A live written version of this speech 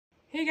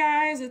Hey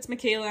guys, it's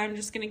Michaela. I'm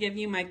just going to give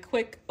you my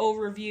quick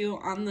overview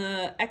on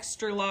the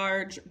extra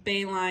large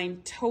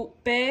Bayline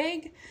tote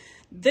bag.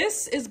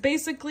 This is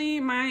basically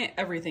my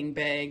everything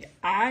bag.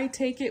 I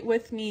take it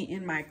with me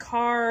in my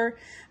car.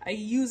 I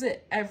use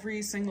it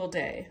every single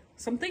day.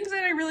 Some things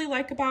that I really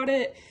like about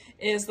it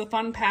is the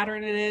fun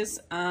pattern it is.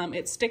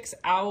 It sticks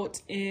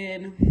out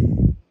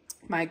in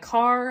my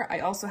car. I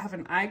also have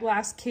an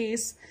eyeglass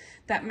case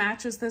that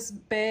matches this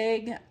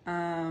bag.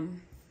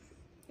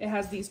 It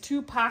has these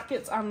two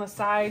pockets on the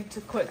side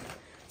to put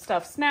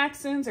stuffed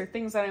snacks in or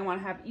things that I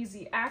want to have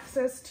easy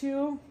access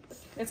to.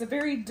 It's a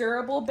very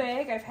durable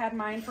bag. I've had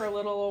mine for a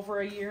little over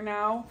a year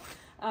now.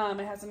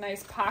 It has a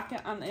nice pocket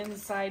on the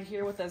inside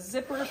here with a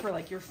zipper for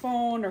like your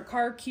phone or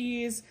car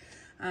keys.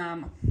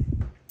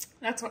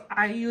 That's what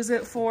I use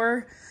it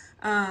for.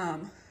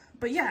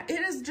 But yeah, it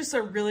is just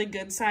a really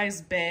good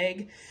sized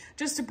bag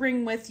just to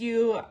bring with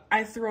you.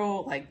 I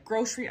throw like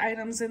grocery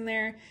items in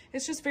there.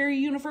 It's just very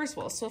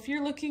universal. So if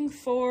you're looking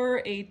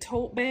for a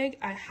tote bag,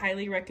 I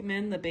highly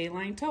recommend the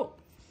Bayline tote.